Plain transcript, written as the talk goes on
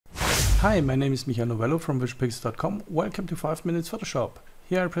Hi, my name is Michael Novello from visualpixels.com. Welcome to 5 Minutes Photoshop.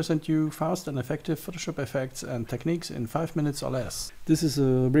 Here I present you fast and effective Photoshop effects and techniques in 5 minutes or less. This is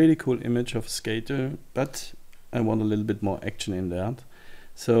a really cool image of a skater, but I want a little bit more action in that.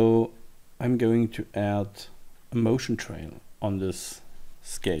 So I'm going to add a motion trail on this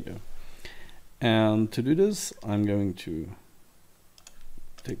skater. And to do this, I'm going to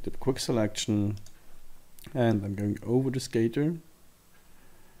take the quick selection and I'm going over the skater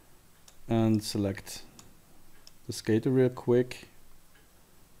and select the skater real quick,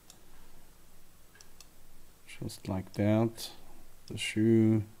 just like that, the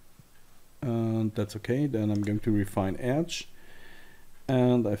shoe, and that's okay. Then I'm going to refine edge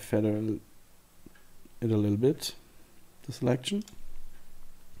and I feather it a little bit, the selection,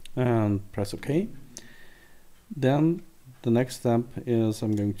 and press OK. Then the next step is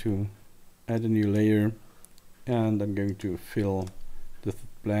I'm going to add a new layer and I'm going to fill the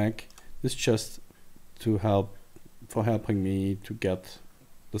black. This is just to helping me to get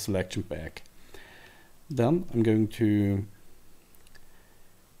the selection back. Then I'm going to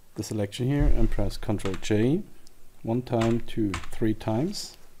the selection here and press Ctrl J 1 time, 2, 3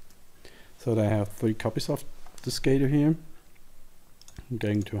 times, so that I have 3 copies of the skater here. I'm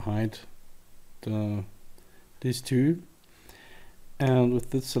going to hide these two, and with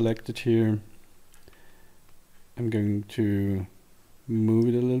this selected here, I'm going to move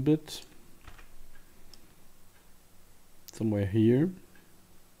it a little bit, somewhere here.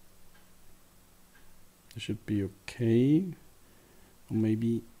 It should be okay, or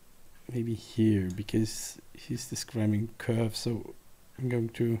maybe here, because he's describing curves, so I'm going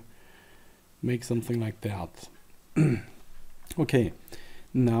to make something like that. Okay,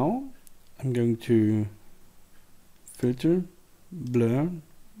 now I'm going to filter, blur,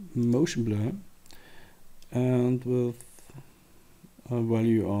 motion blur, and with a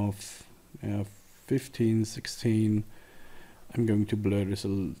value of 15, 16, I'm going to blur this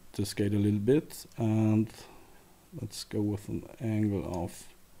the skate a little bit, and let's go with an angle of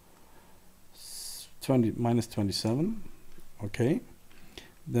 -27. Okay,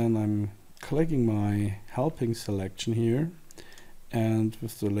 then I'm clicking my helping selection here, and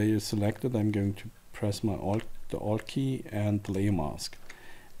with the layer selected, I'm going to press the Alt key and the layer mask,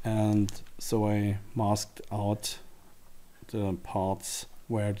 and so I masked out the parts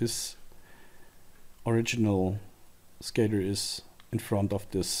where this original skater is in front of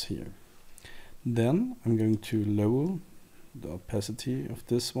this here. Then I'm going to lower the opacity of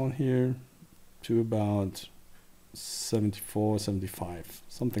this one here to about 74, 75,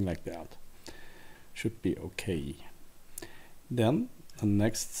 something like that. Should be okay. Then the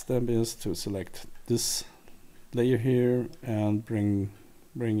next step is to select this layer here and bring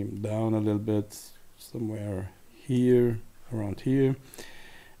him down a little bit, somewhere here, around here,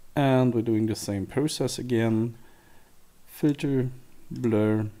 and we're doing the same process again. Filter,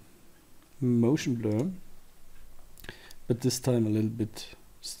 blur, motion blur, but this time a little bit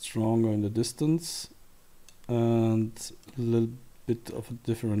stronger in the distance and a little bit of a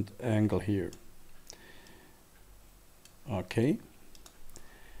different angle here. Okay,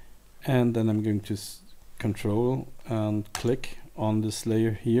 and then I'm going to control and click on this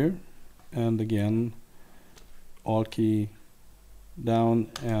layer here, and again Alt key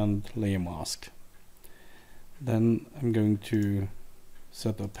down and layer mask. Then I'm going to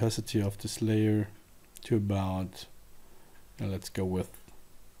set the opacity of this layer to about, let's go with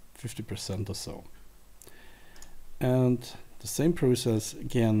 50% or so. And the same process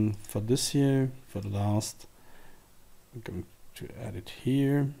again for this here, for the last. I'm going to add it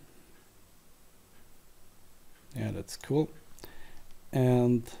here. Yeah, that's cool.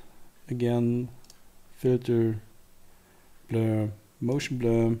 And again, filter, blur, motion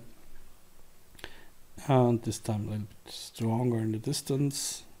blur, and this time a little bit stronger in the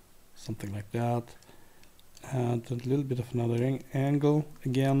distance, something like that, and a little bit of another angle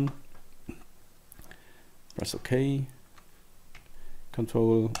again. Press OK,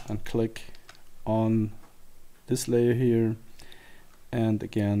 control and click on this layer here, and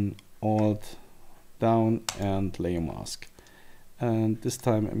again Alt down and layer mask, and this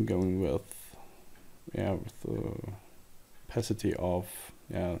time I'm going with opacity of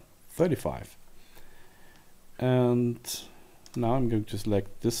 35. And now I'm going to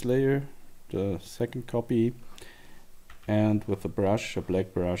select this layer, the second copy, and with a brush, a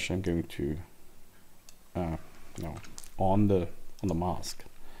black brush, I'm going to on the mask.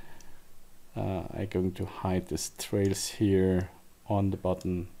 I'm going to hide these trails here on the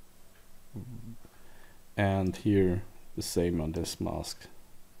button, and here the same on this mask,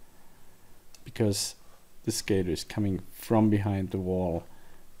 because the skater is coming from behind the wall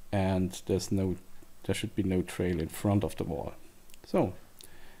and there should be no trail in front of the wall. So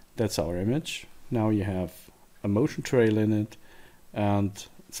that's our image. Now you have a motion trail in it, and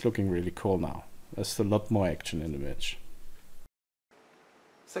it's looking really cool now. There's a lot more action in the image.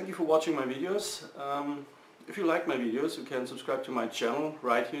 Thank you for watching my videos. If you like my videos, you can subscribe to my channel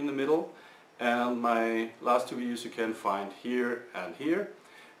right here in the middle, and my last 2 videos you can find here and here.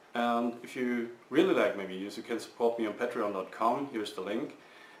 And if you really like my videos, you can support me on patreon.com. Here's the link.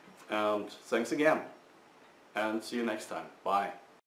 And thanks again, and see you next time. Bye.